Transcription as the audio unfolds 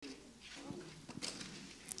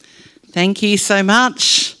Thank you so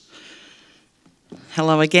much.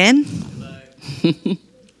 Hello again. Hello.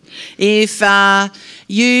 If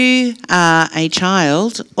you are a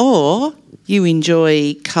child or you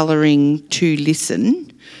enjoy colouring to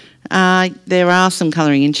listen, there are some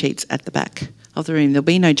colouring in sheets at the back of the room. There'll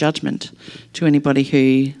be no judgment to anybody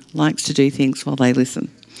who likes to do things while they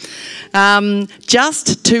listen.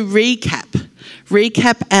 Just to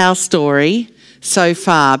recap our story so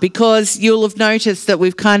far, because you'll have noticed that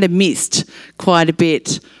we've kind of missed quite a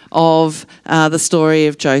bit of the story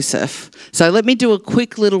of Joseph. So let me do a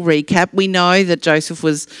quick little recap. We know that Joseph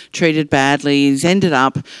was treated badly. He's ended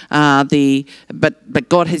up but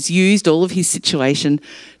God has used all of his situation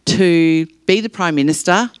to be the Prime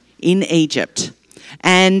Minister in Egypt.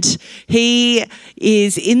 And he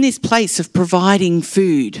is in this place of providing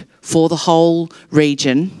food for the whole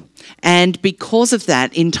region. And because of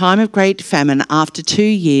that, in time of great famine, after 2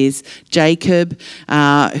 years, Jacob,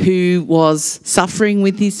 who was suffering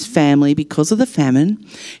with his family because of the famine,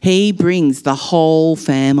 he brings the whole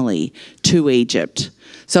family to Egypt.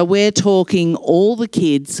 So we're talking all the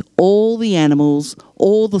kids, all the animals,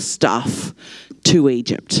 all the stuff to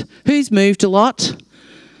Egypt. Who's moved a lot?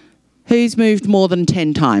 Who's moved more than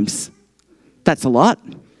 10 times? That's a lot.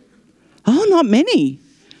 Oh, not many.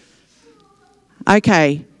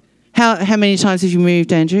 Okay. How many times have you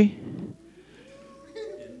moved, Andrew?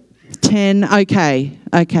 10. Okay.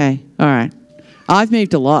 All right. I've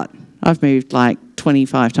moved a lot. I've moved like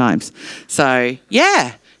 25 times. So,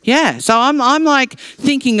 yeah. So I'm like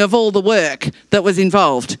thinking of all the work that was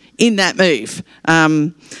involved in that move.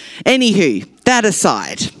 Anywho, that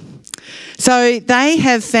aside. So they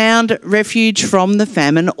have found refuge from the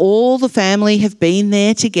famine. All the family have been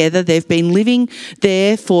there together. They've been living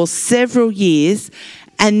there for several years.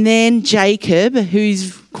 And then Jacob,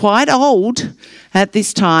 who's quite old at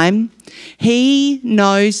this time, he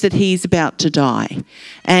knows that he's about to die.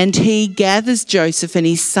 And he gathers Joseph and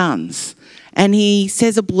his sons. And he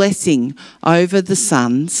says a blessing over the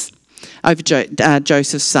sons, over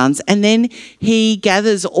Joseph's sons. And then he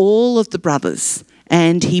gathers all of the brothers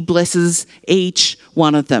and he blesses each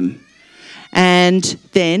one of them. And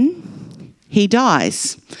then he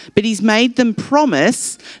dies. But he's made them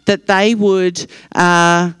promise that they would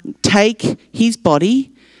take his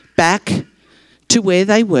body back to where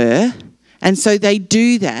they were. And so they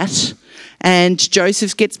do that. And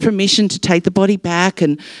Joseph gets permission to take the body back.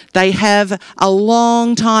 And they have a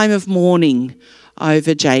long time of mourning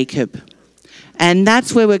over Jacob. And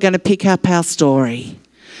that's where we're going to pick up our story.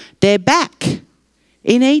 They're back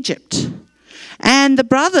in Egypt. And the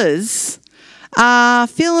brothers are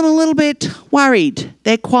feeling a little bit worried.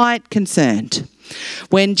 They're quite concerned.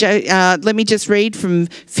 Let me just read from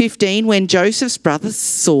 15. When Joseph's brothers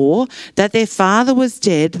saw that their father was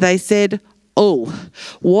dead, they said, "Oh,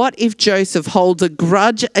 what if Joseph holds a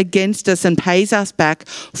grudge against us and pays us back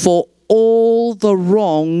for all the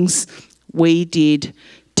wrongs we did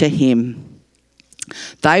to him?"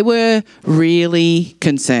 They were really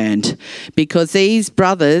concerned because these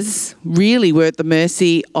brothers really were at the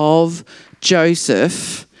mercy of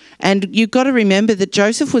Joseph. And you've got to remember that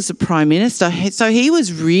Joseph was the Prime Minister, so he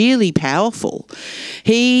was really powerful.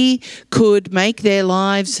 He could make their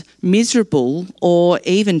lives miserable or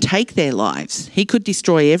even take their lives. He could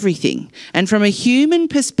destroy everything. And from a human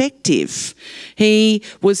perspective, he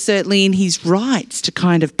was certainly in his rights to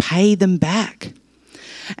kind of pay them back.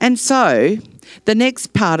 And so the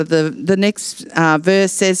next part of the next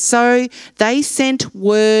verse says, so they sent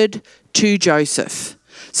word to Joseph.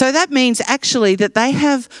 So that means actually that they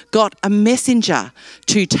have got a messenger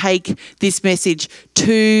to take this message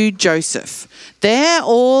to Joseph. They're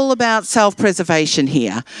all about self-preservation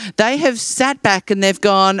here. They have sat back and they've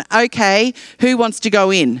gone, okay, who wants to go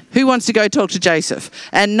in? Who wants to go talk to Joseph?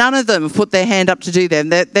 And none of them have put their hand up to do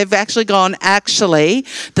that. They've actually gone, actually,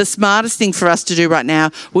 the smartest thing for us to do right now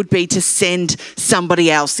would be to send somebody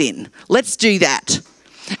else in. Let's do that.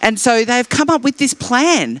 And so they've come up with this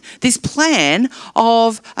plan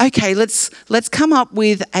of, okay, let's come up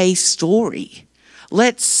with a story.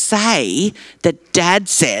 Let's say that Dad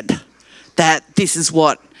said that this is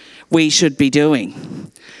what we should be doing.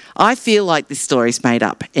 I feel like this story's made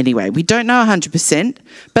up. Anyway, we don't know 100%,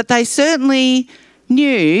 but they certainly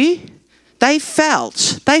knew, they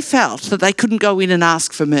felt that they couldn't go in and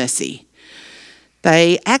ask for mercy.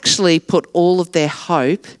 They actually put all of their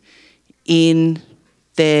hope in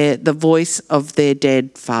the voice of their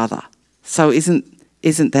dead father. So isn't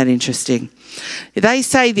that interesting? They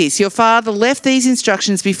say this, your father left these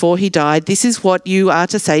instructions before he died. This is what you are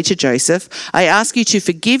to say to Joseph. I ask you to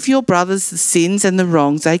forgive your brothers the sins and the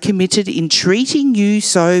wrongs they committed in treating you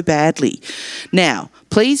so badly. Now,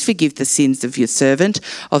 Please forgive the sins of your servant,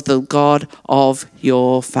 of the God of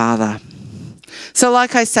your father." So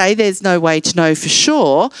like I say, there's no way to know for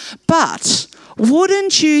sure, but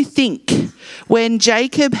wouldn't you think when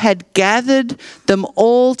Jacob had gathered them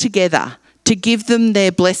all together to give them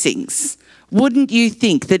their blessings, wouldn't you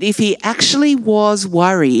think that if he actually was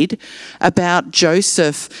worried about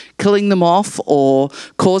Joseph killing them off or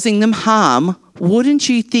causing them harm, wouldn't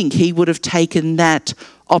you think he would have taken that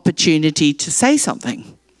opportunity to say something?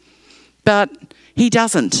 But he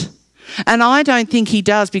doesn't. And I don't think he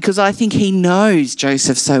does, because I think he knows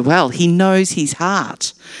Joseph so well. He knows his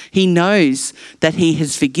heart. He knows that he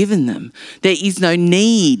has forgiven them. There is no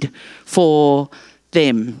need for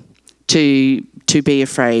them to be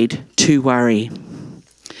afraid, to worry.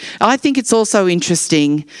 I think it's also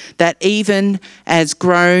interesting that even as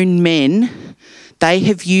grown men, they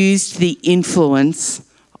have used the influence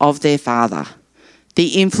of their father,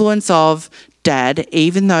 the influence of Dad,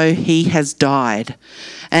 even though he has died.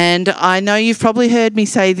 And I know you've probably heard me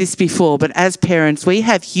say this before, but as parents, we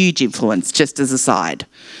have huge influence, just as a side.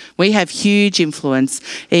 We have huge influence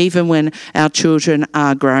even when our children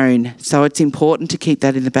are grown. So it's important to keep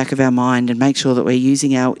that in the back of our mind and make sure that we're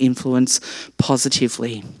using our influence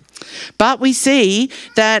positively. But we see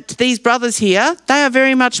that these brothers here, they are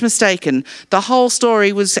very much mistaken. The whole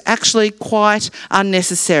story was actually quite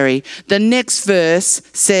unnecessary. The next verse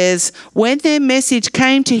says, "When their message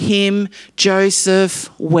came to him,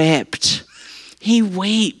 Joseph wept." He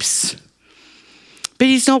weeps. But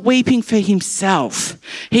he's not weeping for himself.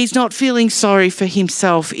 He's not feeling sorry for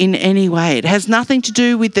himself in any way. It has nothing to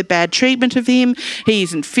do with the bad treatment of him. He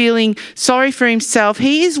isn't feeling sorry for himself.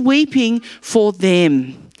 He is weeping for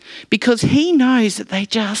them, because he knows that they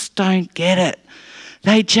just don't get it.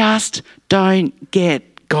 They just don't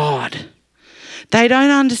get God. They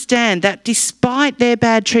don't understand that despite their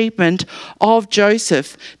bad treatment of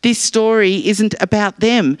Joseph, this story isn't about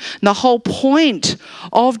them. And the whole point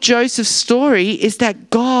of Joseph's story is that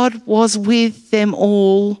God was with them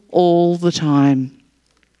all the time.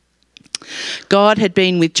 God had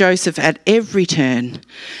been with Joseph at every turn,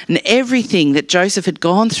 and everything that Joseph had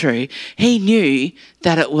gone through, he knew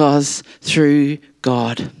that it was through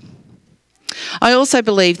God. I also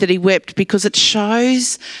believe that he wept because it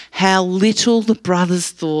shows how little the brothers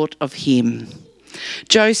thought of him.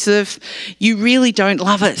 "Joseph, you really don't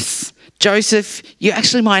love us. Joseph, you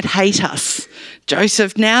actually might hate us.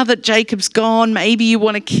 Joseph, now that Jacob's gone, maybe you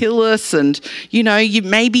want to kill us, and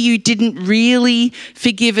maybe you didn't really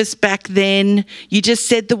forgive us back then. You just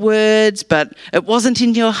said the words, but it wasn't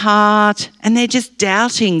in your heart." And they're just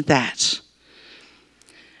doubting that.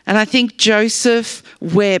 And I think Joseph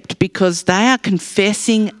wept because they are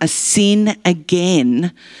confessing a sin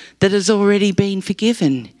again that has already been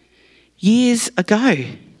forgiven years ago.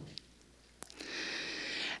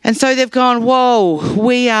 And so they've gone, whoa,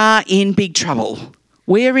 we are in big trouble.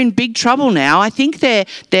 We're in big trouble now. I think they're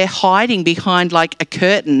hiding behind like a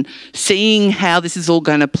curtain, seeing how this is all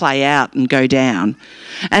going to play out and go down.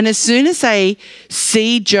 And as soon as they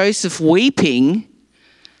see Joseph weeping,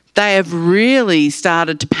 they have really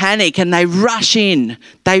started to panic and they rush in.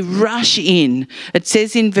 It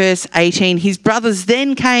says in verse 18, "His brothers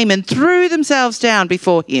then came and threw themselves down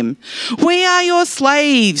before him. 'We are your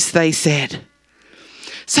slaves,' they said."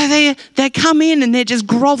 So they come in and they're just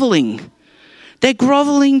grovelling. They're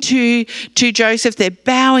grovelling to Joseph. They're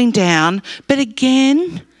bowing down. But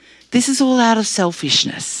again, this is all out of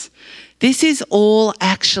selfishness. This is all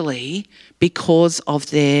actually because of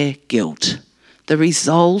their guilt. The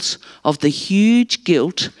result of the huge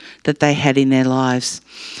guilt that they had in their lives.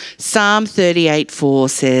 Psalm 38:4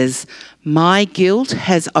 says, "My guilt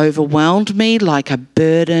has overwhelmed me like a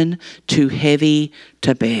burden too heavy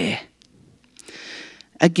to bear."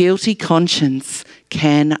 A guilty conscience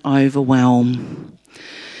can overwhelm.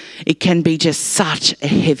 It can be just such a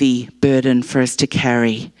heavy burden for us to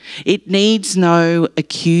carry. It needs no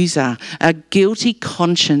accuser. A guilty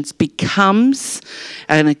conscience becomes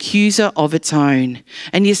an accuser of its own.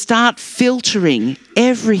 And you start filtering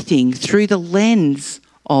everything through the lens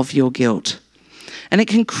of your guilt. And it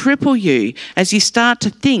can cripple you as you start to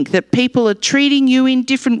think that people are treating you in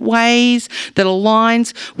different ways that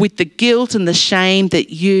aligns with the guilt and the shame that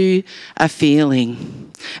you are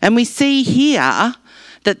feeling. And we see here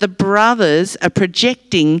that the brothers are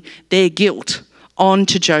projecting their guilt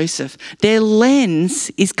onto Joseph. Their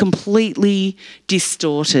lens is completely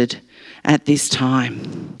distorted at this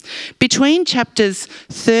time. Between chapters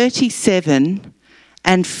 37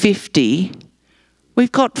 and 50,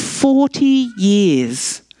 we've got 40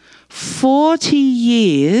 years. 40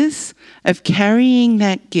 years of carrying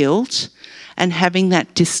that guilt and having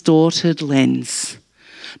that distorted lens.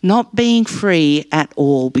 not being free at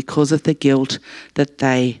all because of the guilt that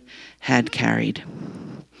they had carried.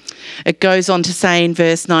 It goes on to say in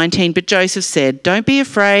verse 19, but Joseph said, don't be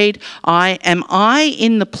afraid. Am I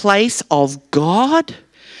in the place of God?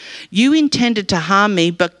 You intended to harm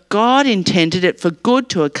me, but God intended it for good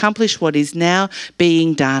to accomplish what is now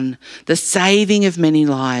being done, the saving of many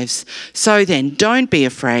lives. So then, don't be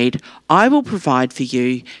afraid. I will provide for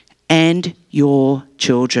you and your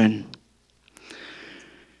children.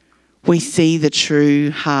 We see the true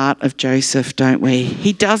heart of Joseph, don't we?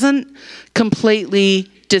 He doesn't completely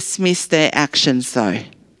dismiss their actions, though.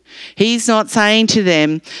 He's not saying to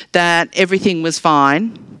them that everything was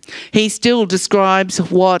fine. He still describes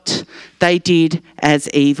what they did as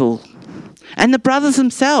evil. And the brothers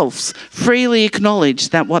themselves freely acknowledge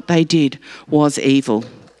that what they did was evil.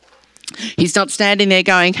 He's not standing there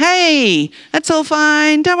going, hey, that's all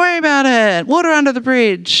fine, don't worry about it, water under the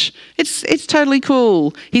bridge, it's totally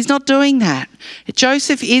cool. He's not doing that.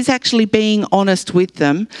 Joseph is actually being honest with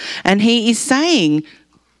them, and he is saying,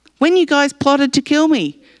 when you guys plotted to kill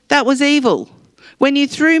me, that was evil. When you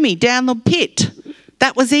threw me down the pit,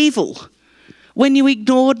 that was evil. When you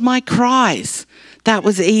ignored my cries, that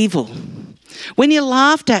was evil. When you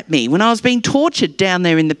laughed at me when I was being tortured down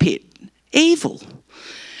there in the pit, evil.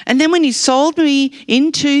 And then when you sold me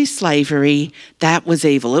into slavery, that was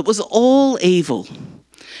evil. It was all evil.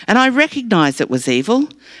 And I recognise it was evil,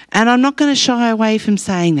 and I'm not going to shy away from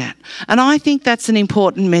saying that. And I think that's an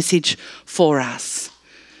important message for us,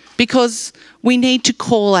 because we need to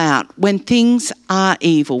call out when things are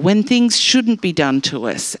evil, when things shouldn't be done to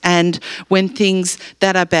us, and when things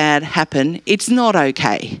that are bad happen. It's not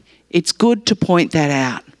okay. It's good to point that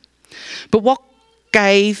out. But what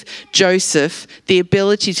gave Joseph the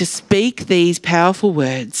ability to speak these powerful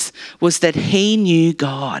words was that he knew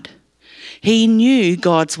God. He knew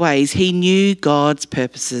God's ways. He knew God's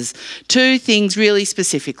purposes. Two things really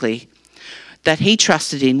specifically that he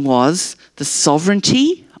trusted in was the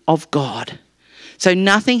sovereignty of God. So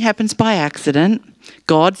nothing happens by accident.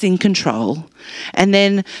 God's in control. And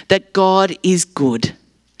then that God is good.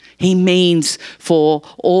 He means for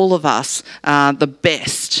all of us the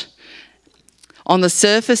best. On the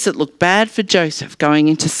surface, it looked bad for Joseph going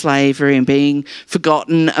into slavery and being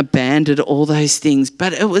forgotten, abandoned, all those things.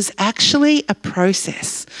 But it was actually a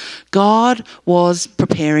process. God was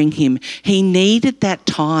preparing him. He needed that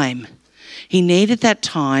time. He needed that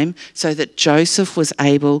time so that Joseph was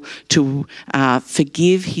able to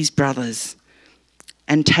forgive his brothers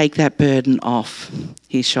and take that burden off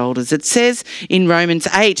his shoulders. It says in Romans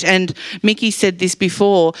 8, and Mickey said this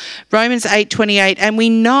before, Romans 8:28, and we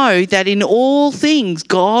know that in all things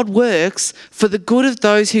God works for the good of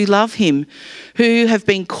those who love him, who have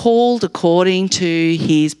been called according to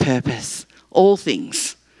his purpose. All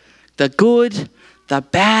things. The good, the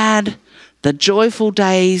bad, the joyful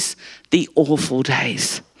days, the awful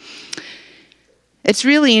days. It's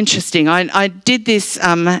really interesting. I did this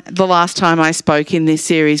the last time I spoke in this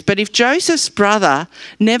series, but if Joseph's brother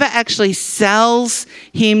never actually sells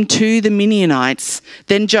him to the Midianites,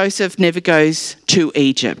 then Joseph never goes to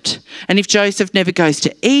Egypt. And if Joseph never goes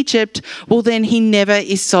to Egypt, well, then he never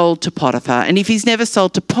is sold to Potiphar. And if he's never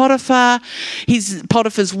sold to Potiphar,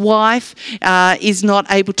 Potiphar's wife is not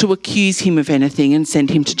able to accuse him of anything and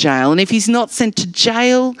send him to jail. And if he's not sent to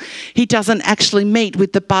jail, he doesn't actually meet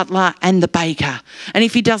with the butler and the baker. And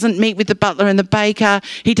if he doesn't meet with the butler and the baker,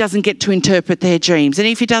 he doesn't get to interpret their dreams. And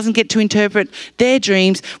if he doesn't get to interpret their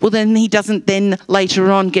dreams, well, then he doesn't then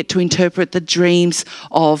later on get to interpret the dreams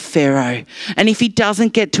of Pharaoh. And if he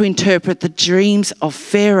doesn't get to interpret the dreams of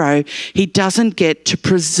Pharaoh, he doesn't get to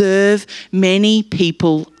preserve many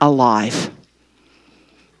people alive.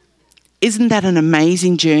 Isn't that an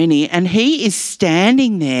amazing journey? And he is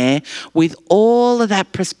standing there with all of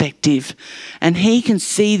that perspective, and he can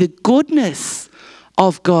see the goodness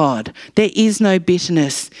of God. There is no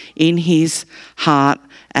bitterness in his heart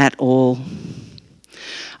at all.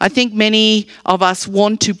 I think many of us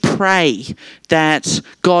want to pray that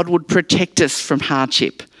God would protect us from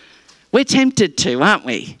hardship. We're tempted to, aren't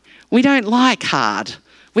we? We don't like hard.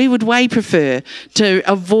 We would way prefer to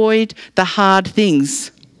avoid the hard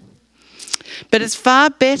things. But it's far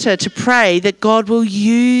better to pray that God will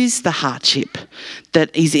use the hardship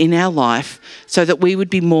that is in our life so that we would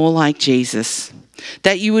be more like Jesus.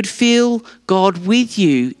 That you would feel God with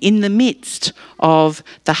you in the midst of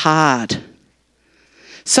the hard.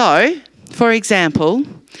 So, for example,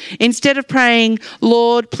 instead of praying,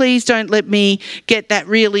 Lord, please don't let me get that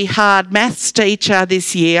really hard maths teacher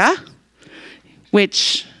this year,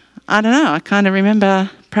 which, I don't know, I kind of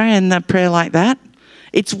remember praying that prayer like that.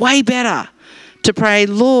 It's way better to pray,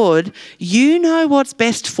 Lord, you know what's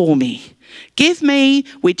best for me. Give me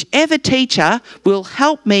whichever teacher will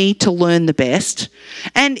help me to learn the best.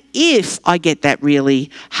 And if I get that really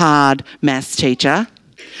hard maths teacher,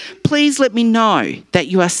 please let me know that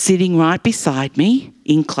you are sitting right beside me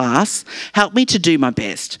in class. Help me to do my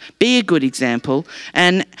best, be a good example,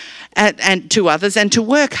 and to others, and to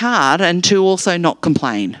work hard, and to also not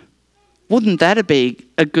complain. Wouldn't that be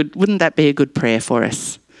a good prayer for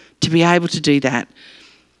us, to be able to do that?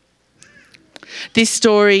 This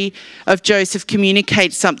story of Joseph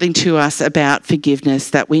communicates something to us about forgiveness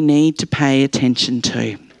that we need to pay attention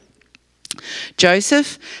to.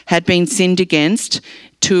 Joseph had been sinned against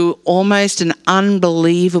to almost an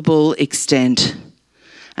unbelievable extent.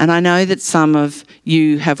 And I know that some of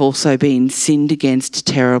you have also been sinned against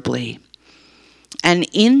terribly. And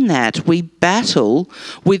in that, we battle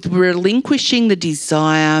with relinquishing the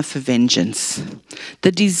desire for vengeance,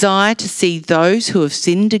 the desire to see those who have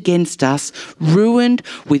sinned against us ruined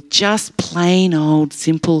with just plain old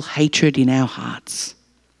simple hatred in our hearts.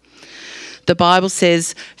 The Bible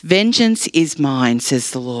says, vengeance is mine,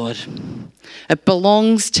 says the Lord. It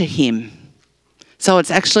belongs to him. So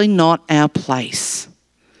it's actually not our place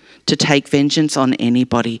to take vengeance on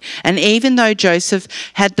anybody. And even though Joseph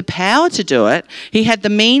had the power to do it, he had the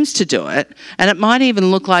means to do it, and it might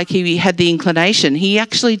even look like he had the inclination, he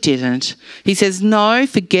actually didn't. He says, no,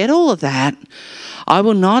 forget all of that. I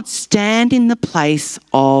will not stand in the place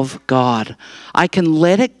of God. I can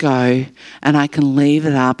let it go and I can leave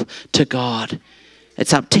it up to God.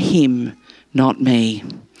 It's up to him, not me.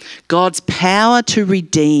 God's power to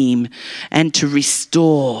redeem and to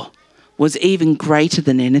restore was even greater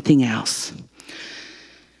than anything else.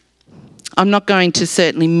 I'm not going to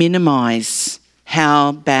certainly minimise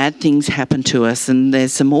how bad things happen to us, and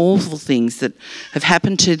there's some awful things that have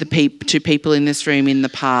happened to people in this room in the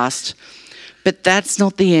past. But that's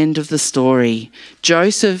not the end of the story.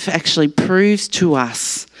 Joseph actually proves to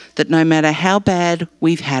us that no matter how bad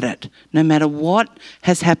we've had it, no matter what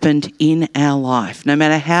has happened in our life, no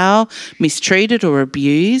matter how mistreated or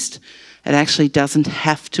abused, it actually doesn't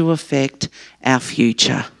have to affect our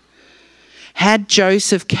future. Had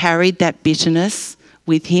Joseph carried that bitterness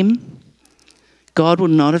with him, God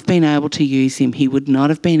would not have been able to use him. He would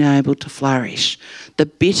not have been able to flourish. The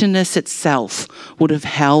bitterness itself would have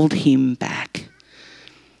held him back.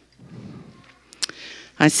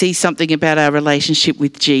 I see something about our relationship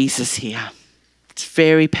with Jesus here. It's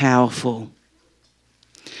very powerful.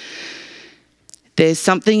 There's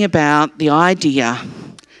something about the idea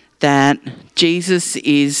that Jesus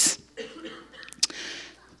is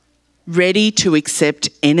ready to accept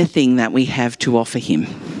anything that we have to offer him.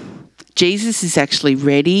 Jesus is actually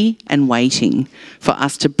ready and waiting for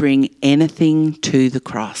us to bring anything to the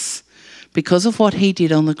cross. Because of what he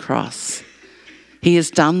did on the cross, he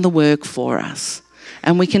has done the work for us.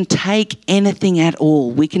 And we can take anything at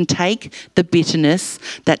all. We can take the bitterness,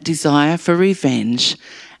 that desire for revenge,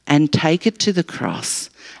 and take it to the cross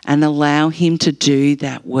and allow him to do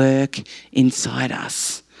that work inside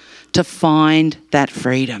us, to find that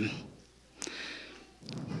freedom.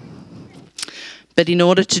 But in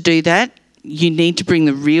order to do that, you need to bring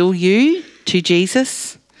the real you to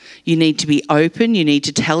Jesus. You need to be open. You need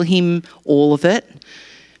to tell him all of it.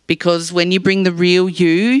 Because when you bring the real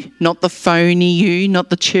you, not the phony you, not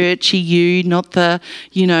the churchy you, not the,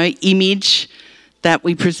 image that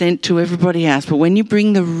we present to everybody else, but when you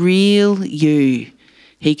bring the real you,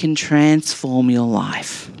 he can transform your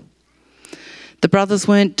life. The brothers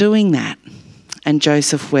weren't doing that, and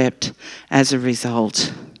Joseph wept as a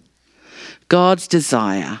result. God's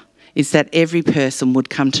desire is that every person would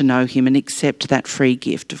come to know him and accept that free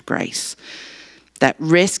gift of grace that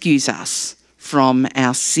rescues us from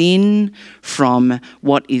our sin, from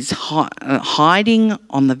what is hiding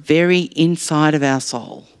on the very inside of our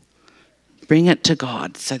soul. Bring it to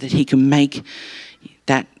God so that he can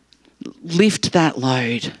lift that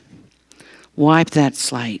load, wipe that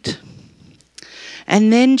slate.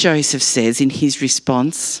 And then Joseph says in his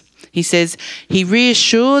response, he says, he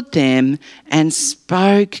reassured them and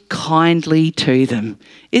spoke kindly to them.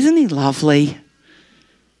 Isn't he lovely?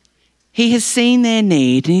 He has seen their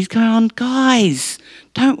need and he's going, guys,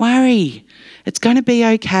 don't worry. It's going to be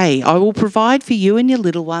okay. I will provide for you and your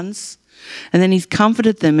little ones. And then he's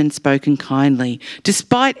comforted them and spoken kindly.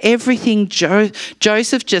 Despite everything,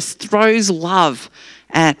 Joseph just throws love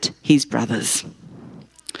at his brothers.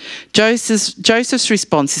 Joseph's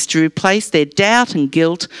response is to replace their doubt and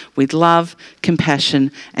guilt with love,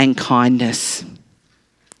 compassion, and kindness.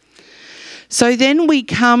 So then we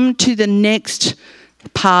come to the next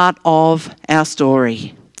part of our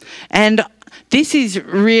story. And This is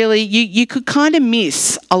really, you could kind of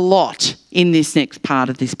miss a lot in this next part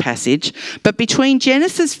of this passage. But between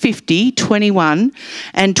Genesis 50, 21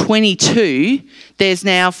 and 22, there's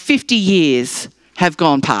now 50 years have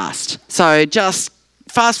gone past. So just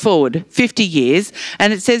fast forward 50 years,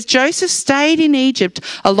 and it says Joseph stayed in Egypt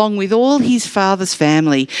along with all his father's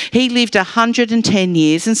family. He lived 110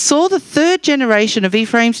 years and saw the third generation of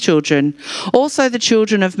Ephraim's children. Also the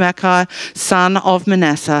children of Machir, son of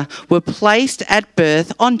Manasseh, were placed at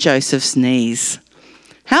birth on Joseph's knees.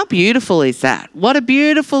 How beautiful is that? What a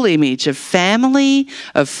beautiful image of family,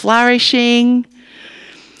 of flourishing.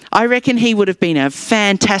 I reckon he would have been a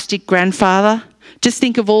fantastic grandfather. Just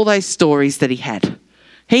think of all those stories that he had.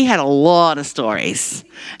 He had a lot of stories.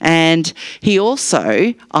 And he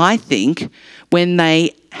also, I think, when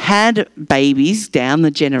they had babies down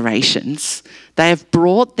the generations, they have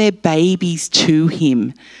brought their babies to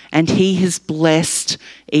him, and he has blessed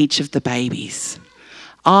each of the babies.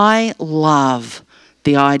 I love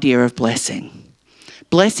the idea of blessing.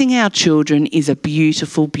 Blessing our children is a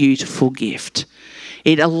beautiful, beautiful gift.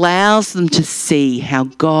 It allows them to see how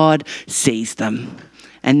God sees them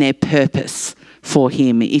and their purpose for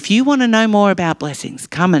him. If you want to know more about blessings,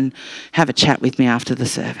 come and have a chat with me after the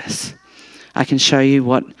service. I can show you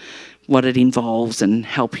what it involves and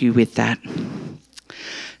help you with that.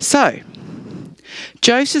 So,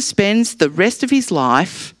 Joseph spends the rest of his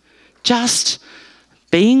life just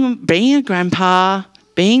being a grandpa,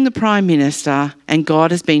 being the prime minister, and God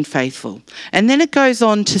has been faithful. And then it goes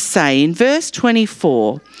on to say in verse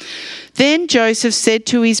 24, then Joseph said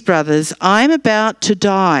to his brothers, I am about to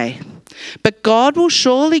die, but God will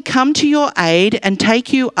surely come to your aid and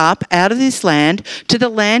take you up out of this land to the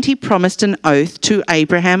land he promised an oath to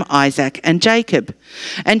Abraham, Isaac, and Jacob.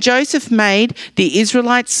 And Joseph made the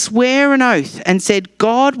Israelites swear an oath and said,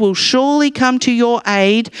 God will surely come to your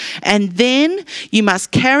aid, and then you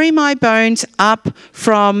must carry my bones up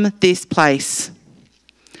from this place.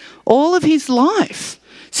 All of his life,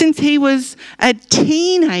 since he was a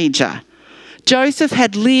teenager, Joseph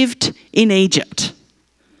had lived in Egypt.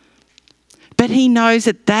 But he knows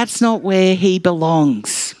that that's not where he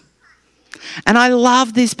belongs. And I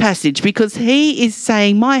love this passage because he is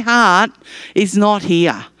saying, my heart is not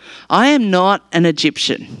here. I am not an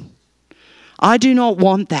Egyptian. I do not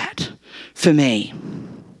want that for me.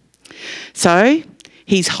 So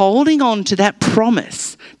he's holding on to that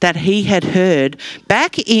promise that he had heard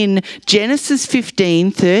back in Genesis 15,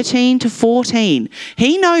 13 to 14.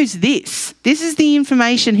 He knows this. This is the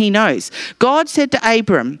information he knows. God said to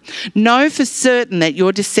Abram, know for certain that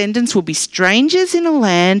your descendants will be strangers in a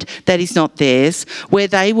land that is not theirs, where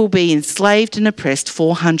they will be enslaved and oppressed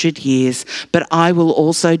 400 years. But I will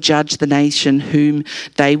also judge the nation whom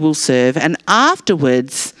they will serve, and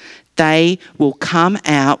afterwards they will come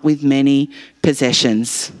out with many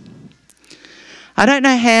possessions. I don't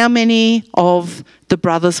know how many of the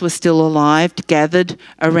brothers were still alive, gathered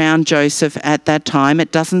around Joseph at that time.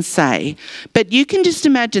 It doesn't say. But you can just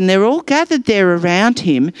imagine they're all gathered there around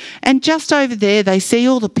him, and just over there they see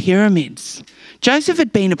all the pyramids. Joseph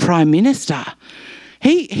had been a prime minister.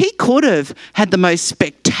 He could have had the most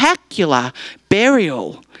spectacular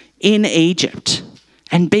burial in Egypt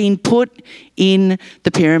and been put in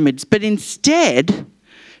the pyramids. But instead,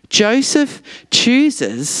 Joseph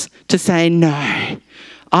chooses to say, no,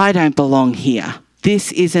 I don't belong here.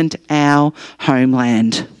 This isn't our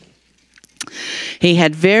homeland. He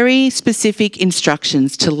had very specific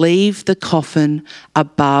instructions to leave the coffin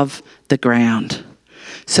above the ground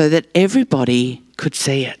so that everybody could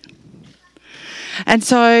see it. And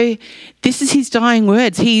so this is his dying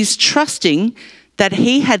words. He's trusting that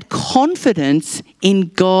he had confidence in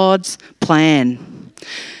God's plan.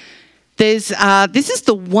 This is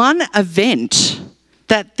the one event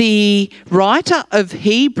that the writer of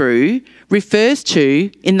Hebrew refers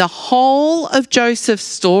to in the whole of Joseph's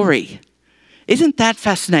story. Isn't that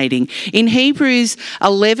fascinating? In Hebrews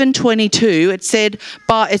 11:22, it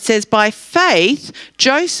says, by faith,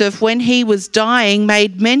 Joseph, when he was dying,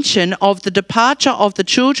 made mention of the departure of the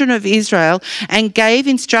children of Israel and gave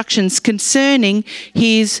instructions concerning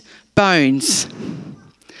his bones.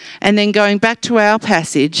 And then going back to our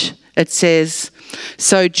passage, it says,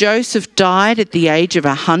 so Joseph died at the age of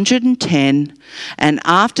 110, and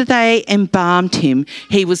after they embalmed him,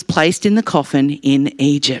 he was placed in the coffin in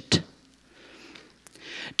Egypt.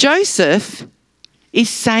 Joseph is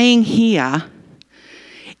saying here,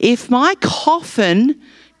 if my coffin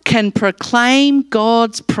can proclaim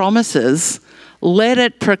God's promises, let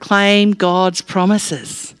it proclaim God's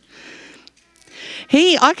promises.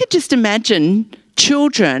 I could just imagine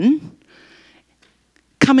children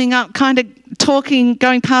coming up, kind of talking,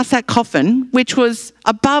 going past that coffin, which was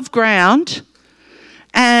above ground.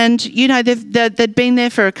 And, you know, they'd been there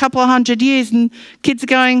for a couple of 100 years, and kids are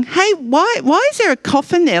going, hey, why is there a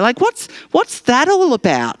coffin there? Like, what's that all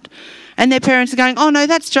about? And their parents are going, oh, no,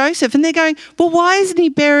 that's Joseph. And they're going, well, why isn't he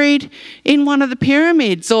buried in one of the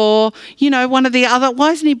pyramids or, you know, one of the other,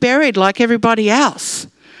 why isn't he buried like everybody else?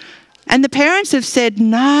 And the parents have said,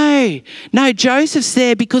 no, Joseph's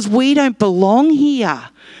there because we don't belong here.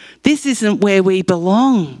 This isn't where we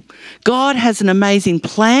belong. God has an amazing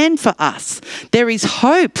plan for us. There is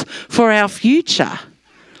hope for our future.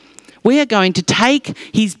 We are going to take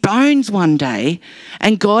his bones one day,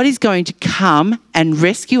 and God is going to come and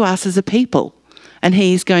rescue us as a people. And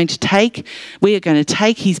we are going to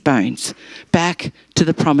take his bones back to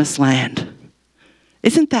the promised land.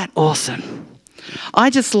 Isn't that awesome?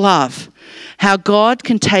 I just love how God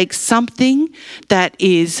can take something that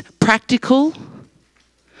is practical,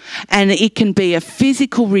 and it can be a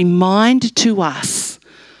physical reminder to us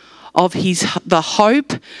of the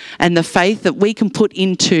hope and the faith that we can put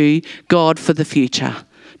into God for the future,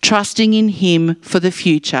 trusting in him for the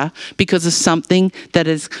future because of something that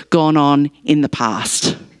has gone on in the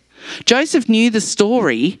past. Joseph knew the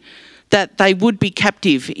story that they would be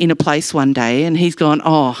captive in a place one day, and he's gone,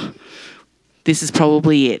 oh, this is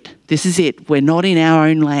probably it. This is it. We're not in our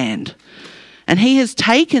own land. And he has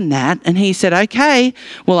taken that and he said, okay,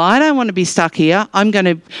 well, I don't want to be stuck here. I'm going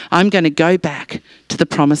to go back to the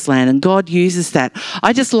promised land. And God uses that.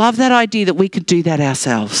 I just love that idea that we could do that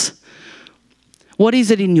ourselves. What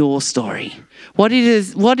is it in your story? Where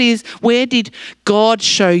did God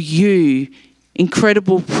show you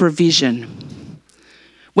incredible provision?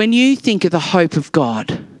 When you think of the hope of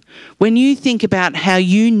God, when you think about how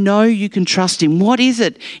you know you can trust him, what is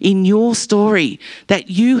it in your story that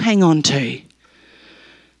you hang on to?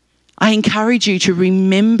 I encourage you to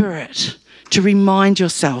remember it, to remind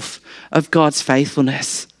yourself of God's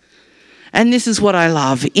faithfulness. And this is what I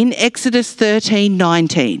love. In Exodus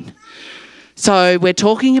 13:19, so we're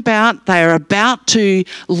talking about they are about to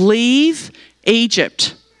leave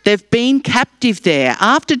Egypt. They've been captive there.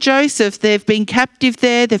 After Joseph, they've been captive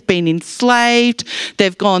there. They've been enslaved.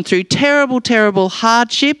 They've gone through terrible, terrible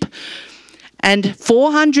hardship. And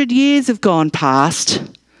 400 years have gone past.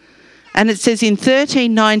 And it says in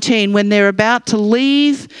 13:19, when they're about to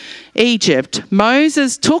leave Egypt,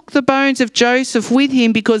 Moses took the bones of Joseph with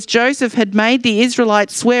him because Joseph had made the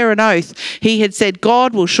Israelites swear an oath. He had said,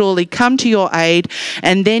 God will surely come to your aid,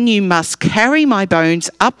 and then you must carry my bones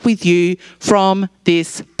up with you from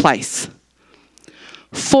this place.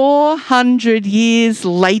 400 years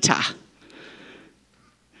later.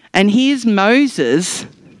 And here's Moses.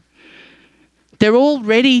 They're all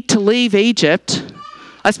ready to leave Egypt.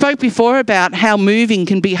 I spoke before about how moving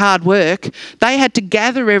can be hard work. They had to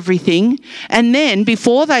gather everything, and then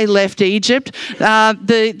before they left Egypt,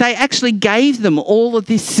 they actually gave them all of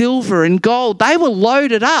this silver and gold. They were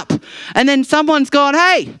loaded up, and then someone's gone,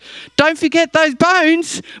 hey, don't forget those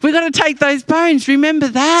bones. We've got to take those bones. Remember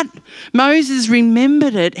that? Moses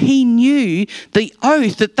remembered it. He knew the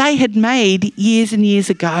oath that they had made years and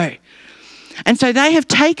years ago. And so they have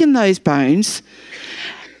taken those bones,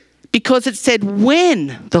 because it said,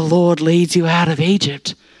 when the Lord leads you out of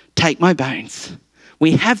Egypt, take my bones.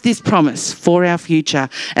 We have this promise for our future,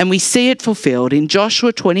 and we see it fulfilled in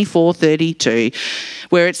Joshua 24:32,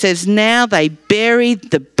 where it says, now they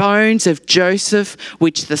buried the bones of Joseph,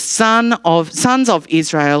 which the sons of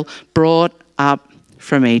Israel brought up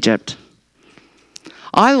from Egypt.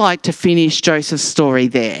 I like to finish Joseph's story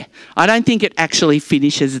there. I don't think it actually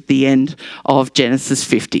finishes at the end of Genesis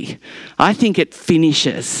 50. I think it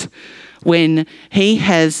finishes when he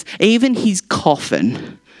has, even his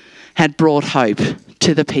coffin had brought hope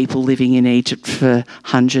to the people living in Egypt for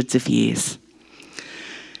hundreds of years.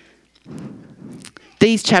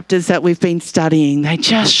 These chapters that we've been studying, they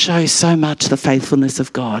just show so much the faithfulness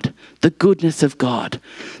of God, the goodness of God,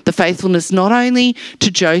 the faithfulness not only to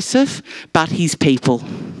Joseph, but his people.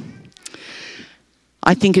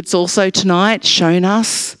 I think it's also tonight shown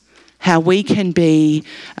us how we can be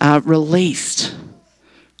released.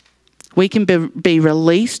 We can be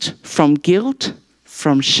released from guilt,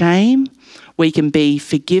 from shame. We can be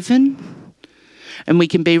forgiven, and we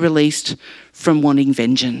can be released from wanting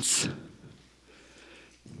vengeance.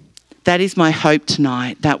 That is my hope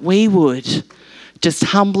tonight, that we would just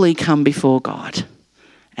humbly come before God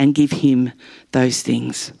and give him those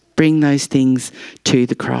things, bring those things to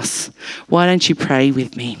the cross. Why don't you pray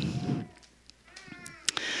with me?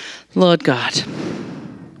 Lord God,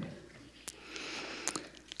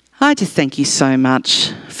 I just thank you so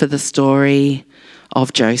much for the story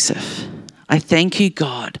of Joseph. I thank you,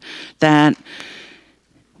 God, that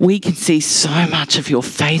we can see so much of your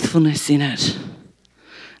faithfulness in it.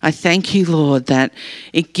 I thank you, Lord, that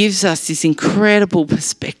it gives us this incredible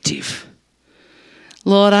perspective.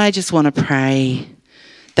 Lord, I just want to pray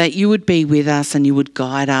that you would be with us and you would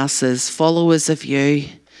guide us as followers of you.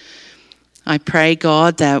 I pray,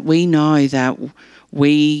 God, that we know that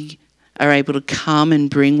we are able to come and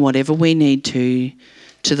bring whatever we need to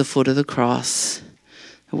the foot of the cross.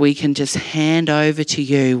 We can just hand over to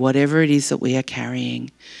you whatever it is that we are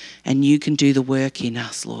carrying, and you can do the work in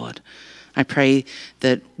us, Lord. I pray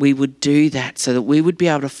that we would do that so that we would be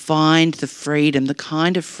able to find the freedom, the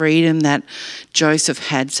kind of freedom that Joseph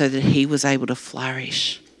had so that he was able to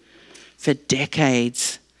flourish for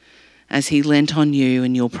decades as he leant on you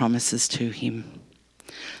and your promises to him.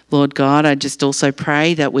 Lord God, I just also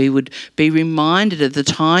pray that we would be reminded of the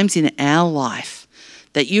times in our life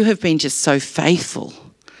that you have been just so faithful,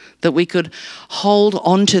 that we could hold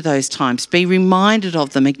on to those times, be reminded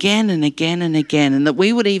of them again and again and again, and that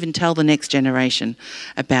we would even tell the next generation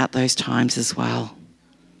about those times as well.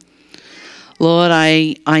 Lord,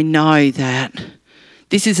 I know that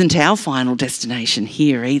this isn't our final destination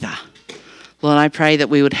here either. Lord, I pray that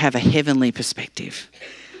we would have a heavenly perspective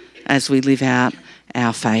as we live out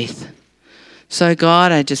our faith. So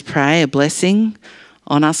God, I just pray a blessing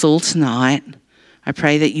on us all tonight. I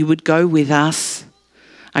pray that you would go with us.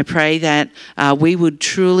 I pray that we would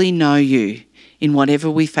truly know you in whatever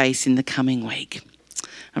we face in the coming week.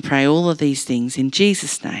 I pray all of these things in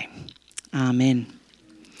Jesus' name. Amen.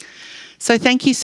 So thank you